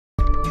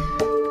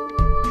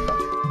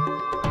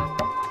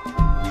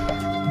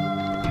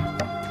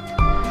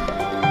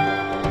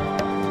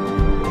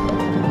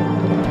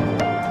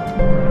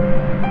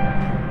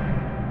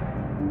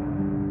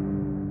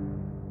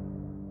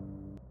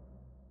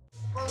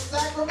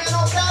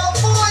Sacramento,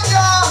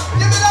 California.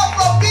 Give it up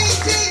for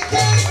BT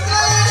Kingsley.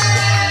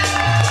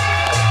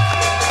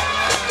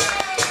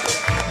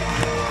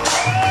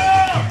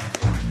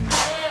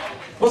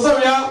 What's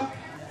up, y'all?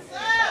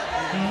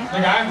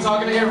 Nigga, I'm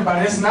talking to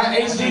everybody. This is not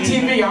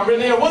HGTV. I'm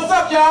really here. What's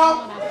up,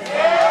 y'all?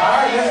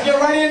 Alright, let's get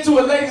right into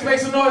it. Ladies, make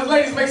some noise.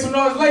 Ladies, make some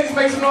noise. Ladies,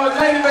 make some noise.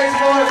 Ladies, make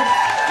some noise.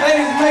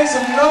 Ladies, make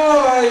some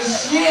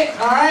noise. Shit.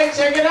 Alright,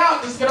 check it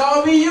out. This could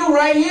all be you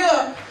right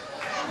here.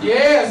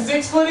 Yeah,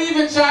 6 foot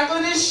even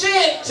chocolate is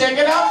shit. Check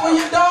it out for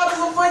your daughters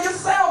or for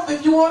yourself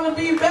if you want to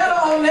be better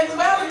on next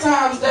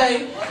Valentine's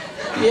Day.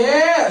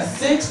 Yeah,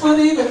 6 foot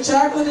even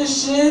chocolate is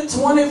shit.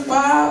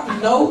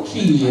 25, no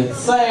kids.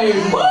 Say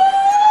what?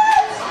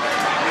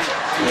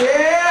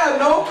 Yeah,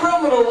 no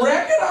criminal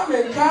record. I'm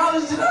in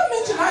college. Did I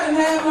mention I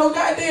didn't have no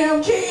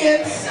goddamn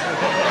kids?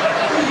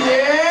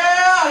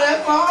 Yeah,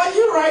 that's all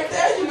you right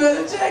there. You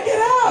better check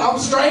it out. I'm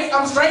straight.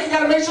 I'm straight. You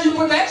gotta make sure you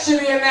put that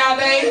shit in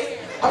nowadays.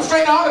 I'm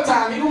straight all the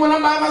time, even when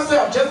I'm by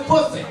myself. Just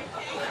pussy.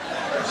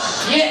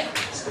 Shit.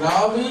 This could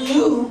all be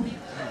you.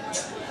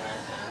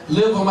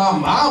 Live with my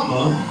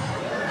mama.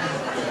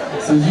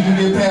 So you can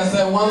get past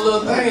that one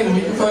little thing and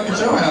we can fuck at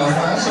your house.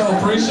 I sure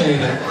appreciate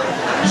it.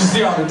 You should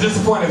see all the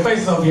disappointed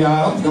faces of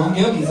y'all. I'm gonna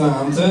give them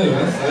some too.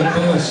 That's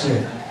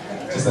bullshit.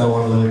 Just that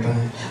one little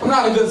thing. I'm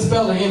not a good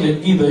speller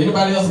either.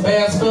 Anybody else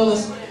bad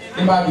spellers?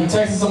 Anybody be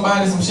texting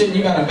somebody some shit and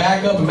you gotta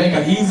back up and make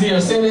an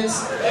easier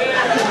sentence?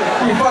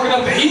 You fucking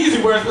up the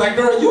easy words like,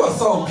 girl, you are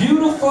so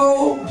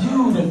beautiful,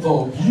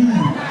 beautiful, beautiful,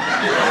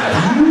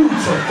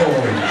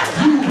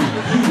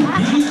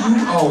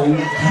 B-U-O,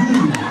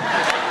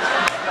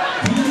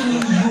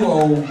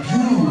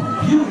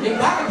 it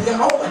gotta be an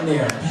O in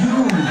there.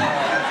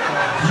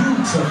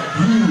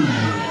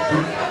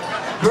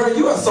 Girl,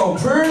 you are so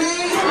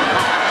pretty.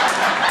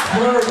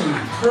 Pretty,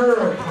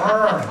 purr,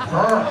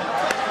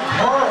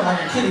 like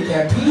a kitty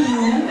cat.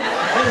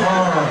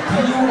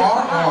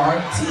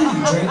 P-U-R-R-T,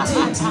 drink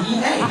tea,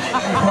 T-E-A.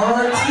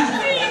 Purr-T.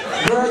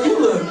 Girl, you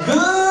look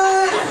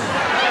good.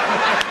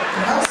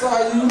 I saw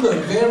you look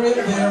very,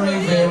 very,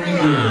 very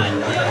good.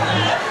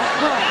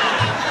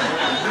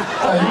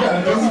 You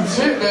gotta do some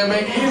shit, man.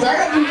 Make it easy. I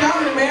gotta do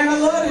comedy, man. I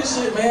love this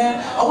shit,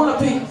 man. I wanna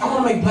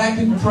make black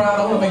people proud.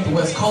 I wanna make the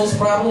West Coast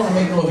proud. I wanna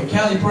make Northern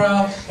Cali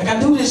proud. Like I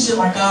do this shit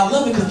like I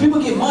love it because people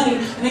get money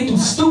and they do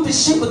stupid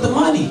shit with the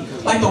money.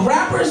 Like the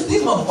rappers,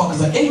 these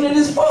motherfuckers are ignorant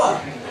as fuck.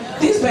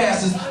 These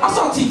bastards. I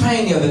saw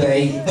T-Pain the other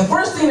day. The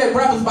first thing that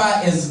rappers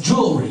buy is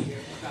jewelry.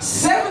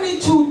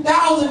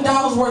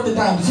 $72,000 worth of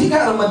diamonds. He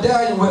got a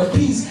medallion with a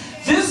piece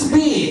this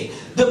big.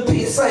 The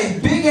piece say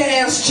big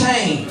ass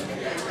chain.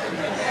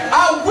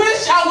 I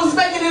wish I was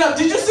making it up.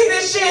 Did you see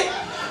this shit?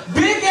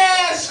 Big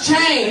ass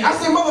chain. I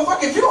said,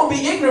 motherfucker, if you're gonna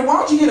be ignorant, why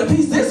don't you get a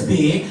piece this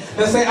big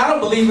that say, I don't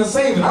believe in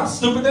saving. I'm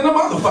stupid than a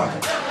motherfucker.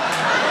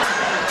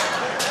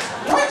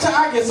 Wait till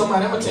I get some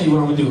money. I'm gonna tell you what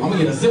I'm gonna do. I'm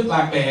gonna get a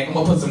Ziploc bag. I'm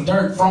gonna put some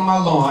dirt from my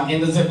lawn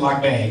in the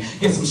Ziploc bag.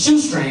 Get some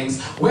shoestrings,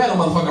 wear the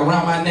motherfucker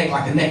around my neck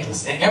like a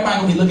necklace. And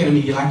everybody gonna be looking at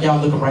me like y'all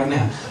looking right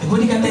now. Like,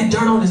 what he got that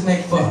dirt on his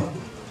neck for?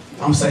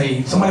 I'm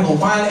saying, somebody gonna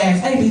finally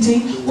ask, hey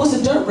BT, what's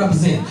the dirt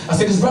represent? I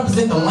said, this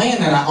represent the land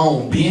that I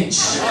own,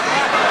 bitch.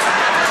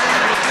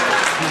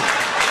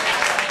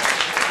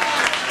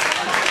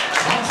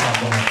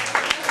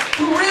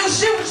 Do real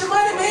shit with your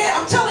money, man.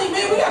 I'm telling you,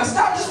 man, we gotta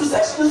stop this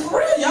recession. It's for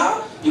real,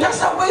 y'all. You gotta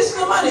stop wasting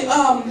your money.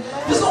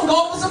 This gonna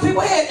go over some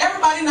people's head.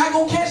 Everybody not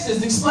gonna catch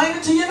this. Explain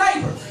it to your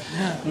neighbor.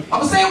 I'm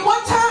gonna say it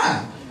one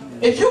time.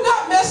 If you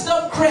got messed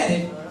up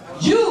credit,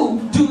 you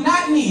do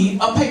not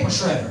need a paper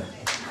shredder.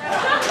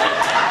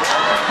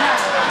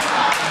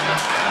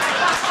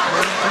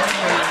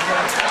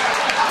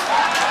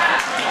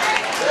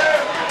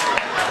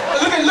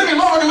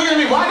 Look at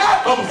me, why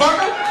not,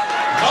 motherfucker?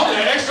 Only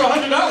an extra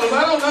 $100,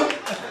 I don't know.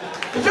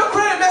 If your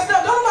credit messed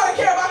up, don't nobody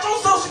care about your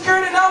social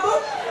security number.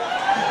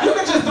 You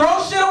can just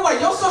throw shit away.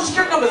 Your social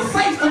security number is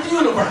safe with the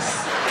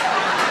universe.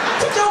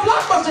 Put your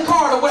Blockbuster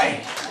card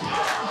away.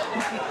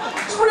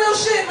 It's real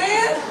shit,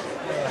 man.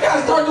 You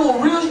gotta start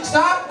doing real,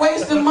 stop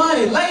wasting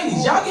money.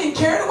 Ladies, y'all getting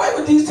carried away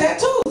with these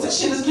tattoos. This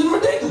shit is getting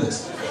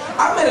ridiculous.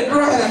 I met a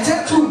girl that had a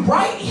tattoo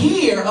right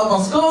here of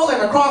a skull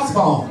and a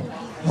crossbone.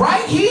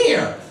 Right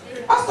here.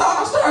 I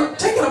started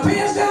taking her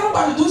pants down. I'm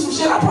about to do some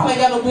shit I probably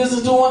ain't got no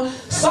business doing.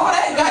 Saw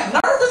that, got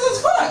nervous as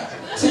fuck.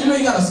 So you know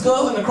you got a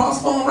skull and a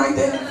crossbone right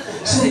there?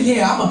 She said,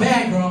 yeah, I'm a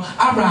bad girl.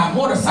 I ride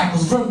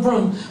motorcycles, vroom,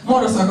 vroom,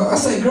 motorcycle. I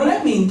said, girl,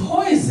 that means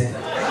poison.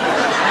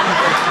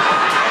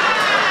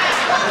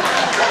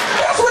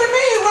 That's what it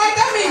means, right?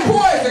 That means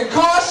poison.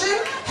 Caution,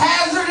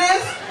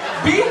 hazardous,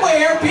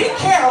 beware, be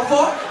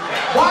careful.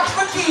 Watch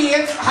for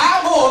kids, high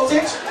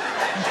voltage.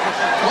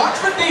 Watch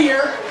for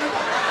deer.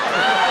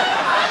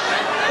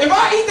 If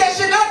I eat that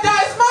shit and I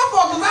die, it's my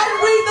fault because I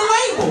didn't read the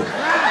label.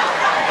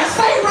 It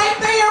say right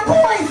there,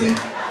 poison.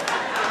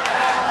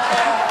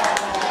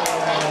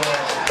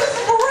 This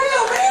is for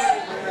real,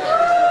 man.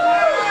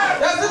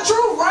 That's the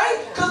truth,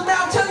 right? Because man,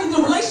 I'm telling you,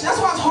 the relationship, that's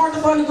why it's hard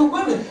to find good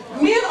women.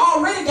 Men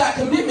already got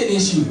commitment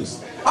issues.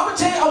 I'm going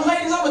to tell you,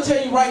 ladies, I'm going to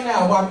tell you right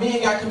now why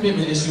men got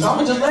commitment issues. I'm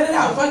gonna just let it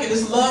out. Fuck it,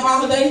 this is love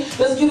holiday.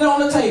 Let's get it on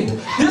the table.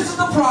 This is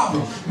the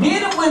problem.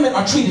 Men and women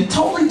are treated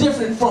totally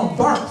different from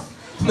birth.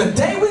 From the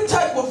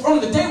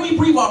day we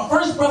breathe our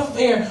first breath of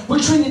air, we're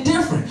treated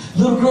different.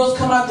 Little girls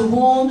come out the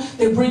womb,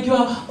 they bring you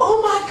out.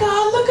 Oh my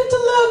God, look at the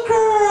little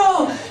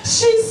girl.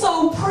 She's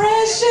so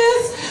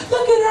precious.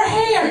 Look at her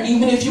hair,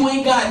 even if you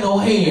ain't got no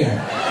hair.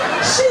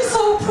 She's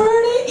so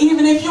pretty,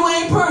 even if you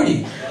ain't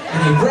pretty. And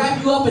they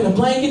wrap you up in a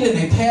blanket and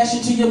they pass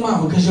you to your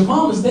mama because your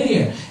mama's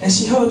there. And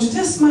she holds you,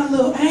 this is my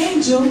little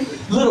angel.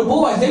 Little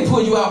boys, they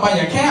pull you out by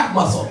your calf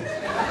muscle.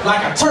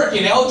 Like a turkey.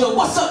 They hold you,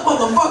 what's up,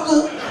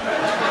 motherfucker?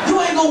 You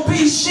ain't gonna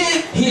be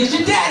shit. Here's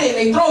your daddy. And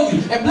they throw you.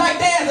 And black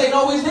dads ain't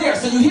always there,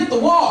 so you hit the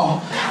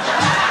wall.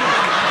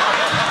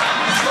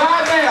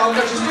 Slide down,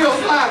 but you still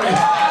sliding.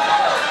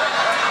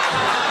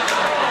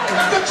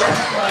 Good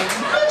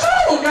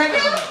job, man.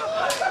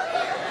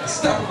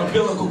 Step on the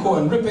umbilical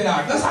cord and rip it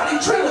out. That's how they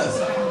treat us.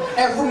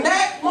 And from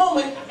that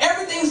moment,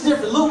 everything's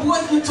different. Little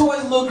boys get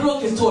toys, little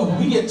girls get toys, but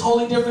we get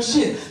totally different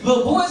shit.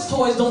 Little boys'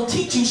 toys don't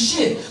teach you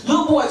shit.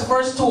 Little boy's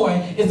first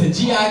toy is a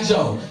G.I.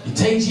 Joe. You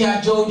take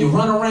G.I. Joe, you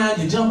run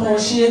around, you jump on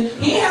shit.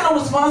 He ain't had no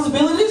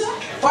responsibilities.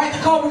 Fight the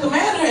Cobra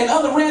Commander and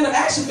other random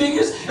action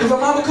figures if your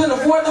mama couldn't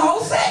afford the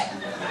whole set.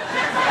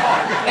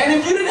 And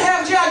if you didn't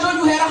have G.I. Joe,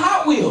 you had a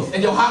Hot Wheels.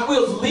 And your Hot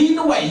Wheels leading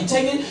the way. You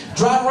take it,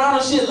 drive around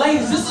on shit.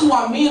 Ladies, this is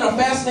why men are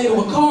fascinated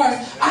with cars.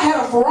 I had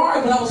a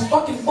Ferrari when I was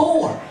fucking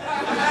 4.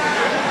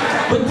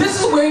 But this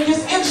is where it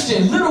gets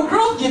interesting. Little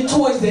girls get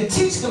toys that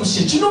teach them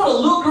shit. You know what a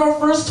little girl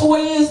first toy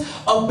is?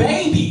 A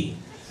baby.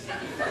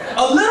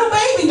 A little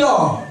baby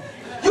doll.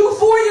 You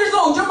 4 years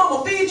old, your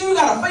mama feeds you, you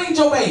gotta feed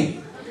your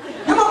baby.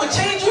 Your mama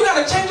change you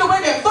gotta change your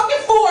baby. At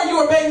fucking 4, you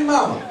a baby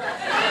mama.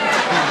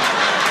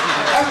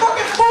 At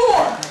fucking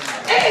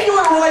 4, and you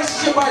in a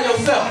relationship by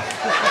yourself.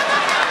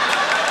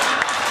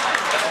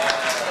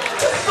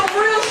 This is some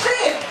real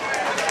shit.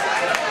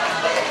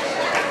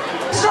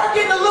 Start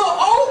getting a little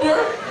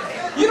older,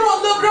 you know what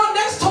a little girl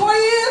next toy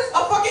is?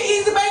 A fucking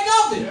easy bake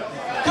oven.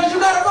 Cause you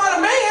gotta find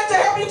a man to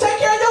help you take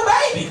care of your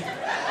baby.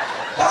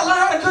 Gotta learn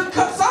how to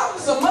cook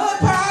something, some mud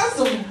pies,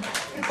 some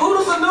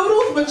oodles and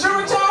noodles,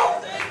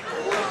 Maturito.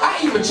 I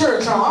eat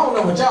Maturito, I don't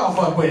know what y'all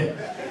fuck with.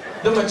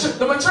 The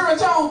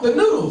Maturito, the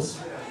noodles.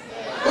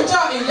 What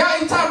y'all eat?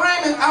 Y'all eat top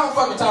ramen? I don't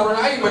fuck with top ramen.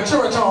 I eat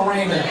Maturito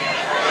ramen.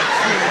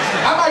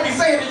 I might be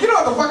saying it. You know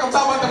what the fuck I'm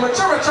talking about? The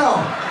Maturito.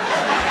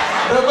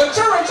 The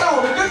Maturito,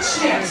 the good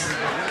shit.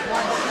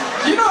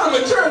 You know the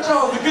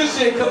Maturito is the good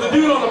shit because the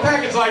dude on the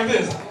package like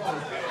this.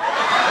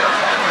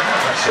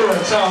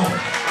 Maturito.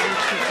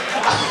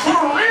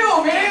 For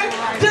real, man.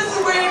 This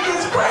is where it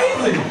gets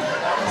crazy.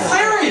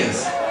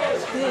 Serious.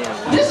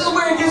 This is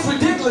where it gets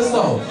ridiculous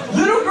though.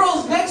 Little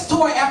girl's next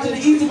toy after the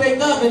Easy Bake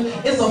Oven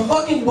is a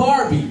fucking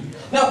Barbie.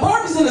 Now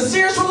Barbie's in a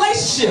serious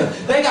relationship.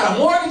 They got a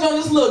mortgage on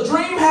this little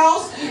dream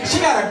house.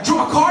 She got a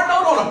car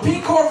note on a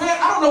pink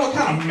Corvette. I don't know what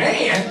kind of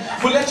man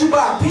would let you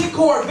buy a pink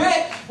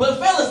Corvette. But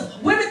fellas,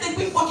 women think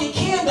we fucking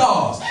Ken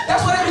dolls.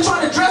 That's why they be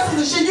trying to dress us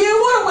and shit. You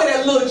didn't want to wear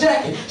that little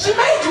jacket. She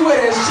made you wear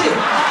that shit.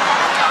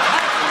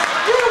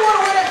 You didn't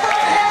want to wear that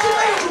fucking hat. She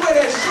made you wear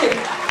that shit.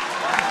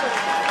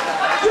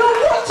 You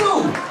don't want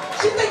to.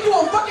 She think you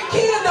a fucking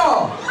Ken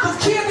doll. Cause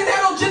Ken didn't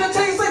have no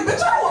genitalia. Say, bitch,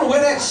 I don't want to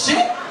wear that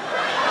shit.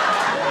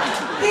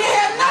 He ain't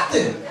had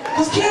nothing.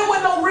 Cause Ken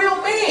wasn't no real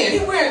man.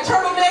 He wearing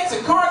turtlenecks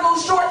and cargo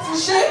shorts and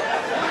shit.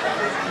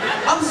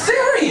 I'm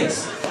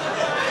serious.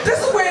 This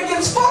is where it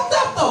gets fucked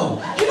up though.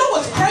 You know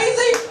what's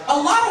crazy? A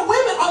lot of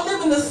women are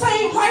living the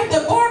same life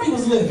that Barbie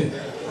was living.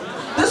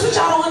 This is what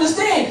y'all don't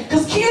understand.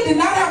 Cause Ken did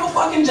not have a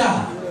fucking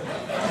job.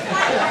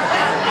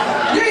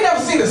 You ain't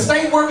never seen a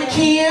state worker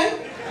Ken,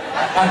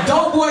 a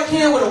dope boy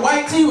Ken with a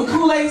white tee with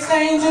Kool-Aid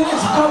stains in it,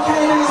 some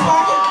cocaine in his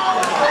pocket.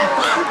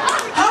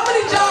 How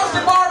many jobs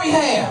did Barbie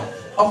have?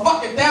 A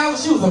fucking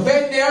 1,000. She was a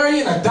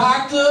veterinarian, a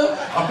doctor,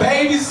 a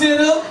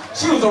babysitter.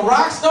 She was a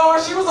rock star.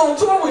 She was on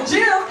tour with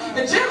Jim,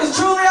 and Jim is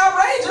truly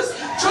outrageous.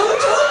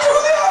 Truly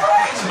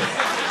outrageous.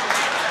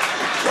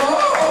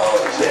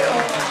 Oh, Jim.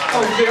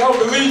 Oh, Jim, I don't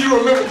believe you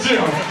remember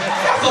Jim.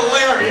 That's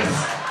hilarious.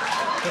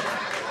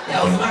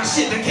 That was my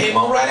shit that came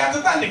on right after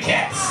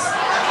Thundercats.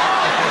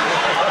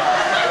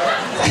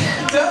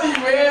 I'm telling you,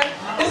 man.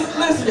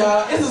 Listen,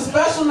 y'all, it's a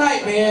special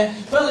night, man.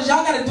 Fellas,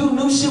 y'all gotta do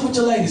new shit with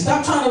your ladies.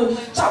 Stop trying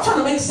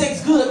to make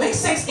sex good. Make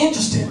sex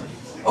interesting.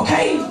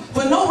 Okay?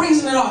 For no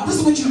reason at all. This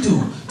is what you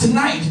do.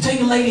 Tonight, you take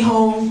a lady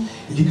home,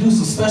 and you do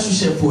some special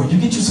shit for her. You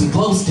get you some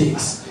glow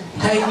sticks.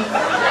 Okay? This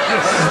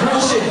is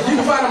real shit. You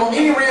can find them on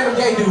any random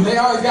gay dude. They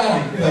always got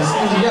them.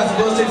 Excuse me, you got some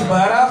glow sticks,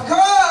 but of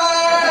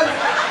course!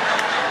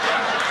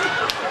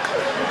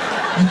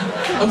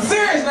 I'm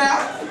serious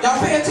now. Y'all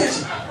pay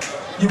attention.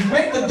 You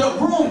make the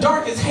room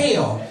dark as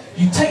hell.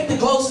 You take the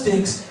glow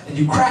sticks and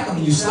you crack them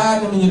and you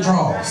slide them in your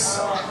drawers.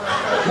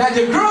 Now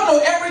your girl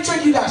know every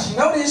trick you got. She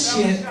know this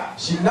shit.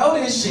 She know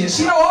this shit.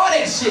 She know all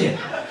that shit.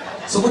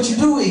 So what you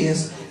do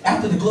is,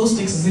 after the glow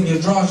sticks is in your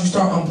drawers, you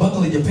start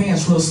unbuckling your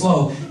pants real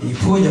slow and you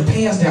pull your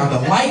pants down.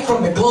 The light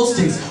from the glow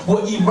sticks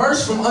will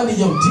emerge from under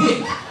your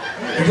dick.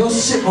 And your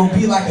shit will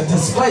be like a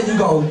display. You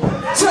go,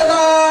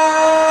 ta-da!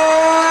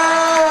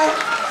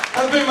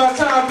 That's been my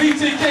time,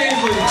 BT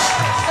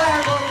Kingsley.